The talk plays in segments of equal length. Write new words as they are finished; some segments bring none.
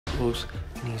Ghost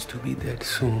needs to be dead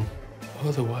soon.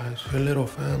 Otherwise, your little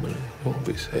family won't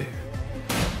be safe.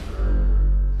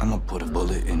 I'm gonna put a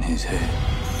bullet in his head.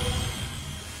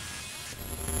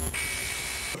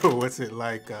 What's it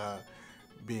like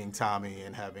being Tommy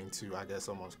and having to, I guess,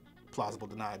 almost plausible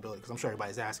deniability? Because I'm sure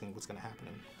everybody's asking what's going to happen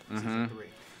in season 3.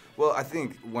 Well, I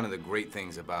think one of the great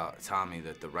things about Tommy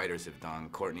that the writers have done,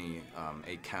 Courtney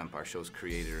A. Kemp, our show's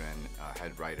creator and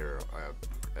head writer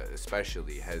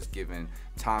especially, has given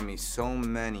Tommy so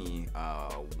many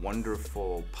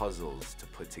wonderful puzzles to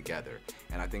put together.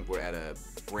 And I think we're at a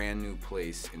brand new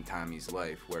place in Tommy's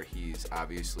life where he's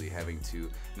obviously having to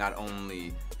not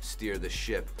only steer the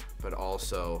ship, but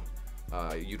also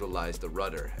utilize the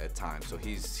rudder at times. So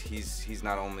he's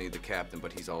not only the captain,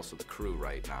 but he's also the crew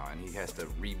right now, and he has to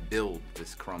rebuild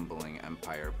this crumbling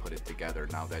empire, put it together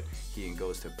now that he and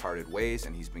Ghost have parted ways,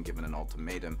 and he's been given an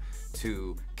ultimatum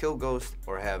to kill Ghost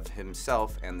or have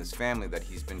himself and this family that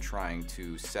he's been trying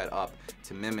to set up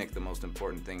to mimic the most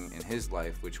important thing in his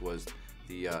life, which was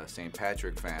the St.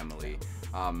 Patrick family.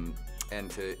 And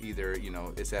to either, you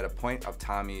know, it's at a point of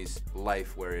Tommy's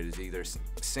life where it is either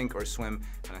sink or swim,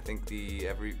 and I think the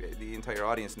entire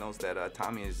audience knows that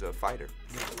Tommy is a fighter.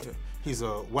 Yeah. He's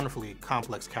a wonderfully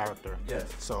complex character. Yes.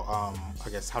 So I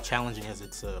guess how challenging is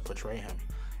it to portray him?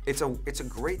 It's a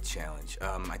great challenge.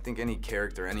 I think any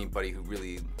character, anybody who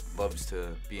really loves to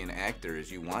be an actor,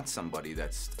 is you want somebody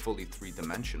that's fully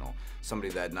three-dimensional,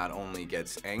 somebody that not only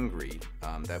gets angry,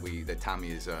 that Tommy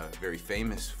is very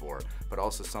famous for, but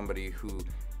also somebody who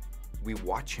we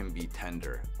watch him be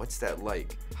tender. What's that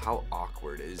like? How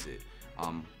awkward is it?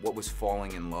 What was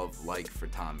falling in love like for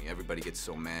Tommy? Everybody gets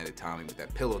so mad at Tommy with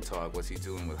that pillow talk. What's he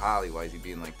doing with Holly? Why is he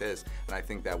being like this? And I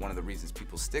think that one of the reasons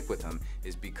people stick with him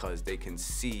is because they can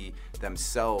see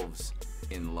themselves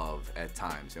in love at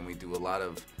times. And we do a lot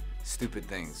of stupid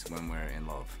things when we're in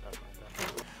love.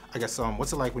 I guess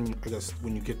what's it like when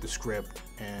you get the script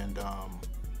and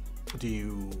do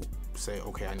you say,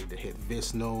 okay, I need to hit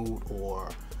this note, or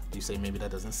do you say maybe that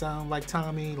doesn't sound like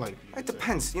Tommy? Like, it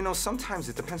depends. You know, sometimes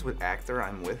it depends what actor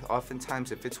I'm with.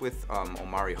 Oftentimes, if it's with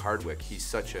Omari Hardwick, he's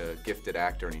such a gifted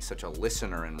actor and he's such a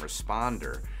listener and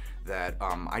responder that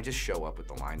I just show up with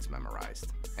the lines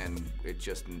memorized, and it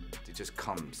just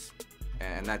comes.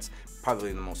 And that's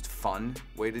probably the most fun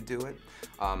way to do it.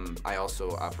 I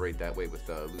also operate that way with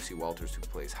Lucy Walters, who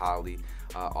plays Holly,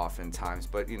 oftentimes.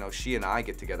 But you know, she and I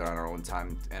get together on our own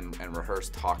time and rehearse,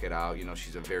 talk it out. You know,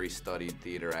 she's a very studied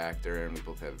theater actor, and we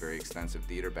both have very extensive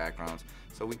theater backgrounds.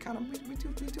 So we kind of we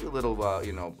do a little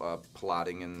you know,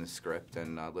 plotting in the script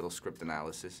and a little script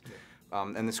analysis.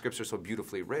 Yeah. And the scripts are so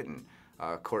beautifully written.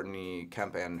 Courtney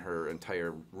Kemp and her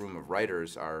entire room of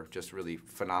writers are just really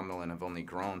phenomenal and have only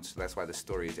grown, so that's why the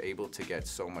story is able to get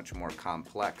so much more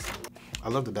complex. I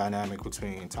love the dynamic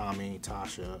between Tommy,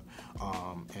 Tasha,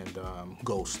 and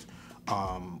Ghost.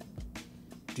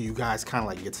 Do you guys kind of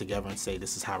like get together and say,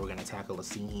 this is how we're going to tackle a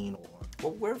scene? Or?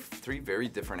 Well, we're three very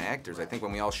different actors. I think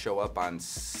when we all show up on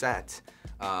set,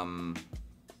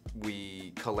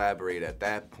 we collaborate at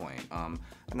that point.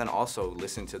 And then also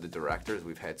listen to the directors.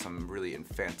 We've had some really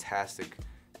fantastic,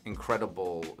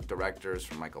 incredible directors,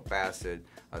 from Michael Bassett,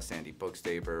 Sandy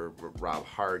Bookstaber, Rob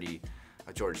Hardy,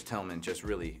 George Tillman, just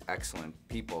really excellent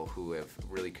people who have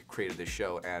really created the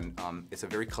show, and it's a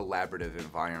very collaborative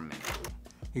environment.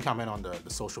 Can you comment on the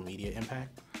social media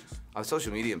impact?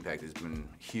 Social media impact has been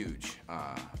huge,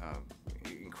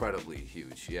 incredibly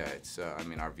huge. Yeah, it's, I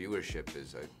mean, our viewership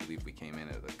is, I believe we came in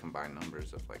at the combined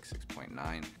numbers of like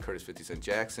 6.9. Curtis 50 Cent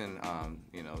Jackson,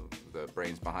 you know, the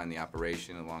brains behind the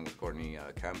operation, along with Courtney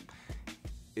Kemp,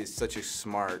 is such a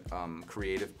smart,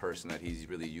 creative person that he's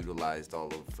really utilized all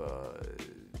of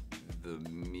the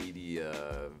media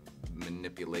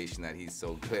manipulation that he's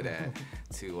so good at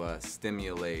to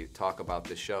stimulate, talk about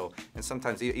the show. And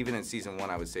sometimes, even in season 1,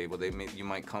 I would say, well, you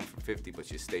might come for 50,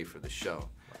 but you stay for the show.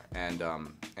 And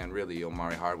really,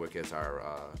 Omari Hardwick as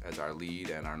our lead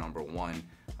and our #1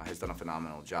 has done a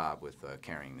phenomenal job with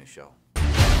carrying this show.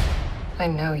 I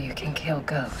know you can kill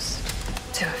Ghost.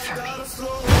 Do it for me.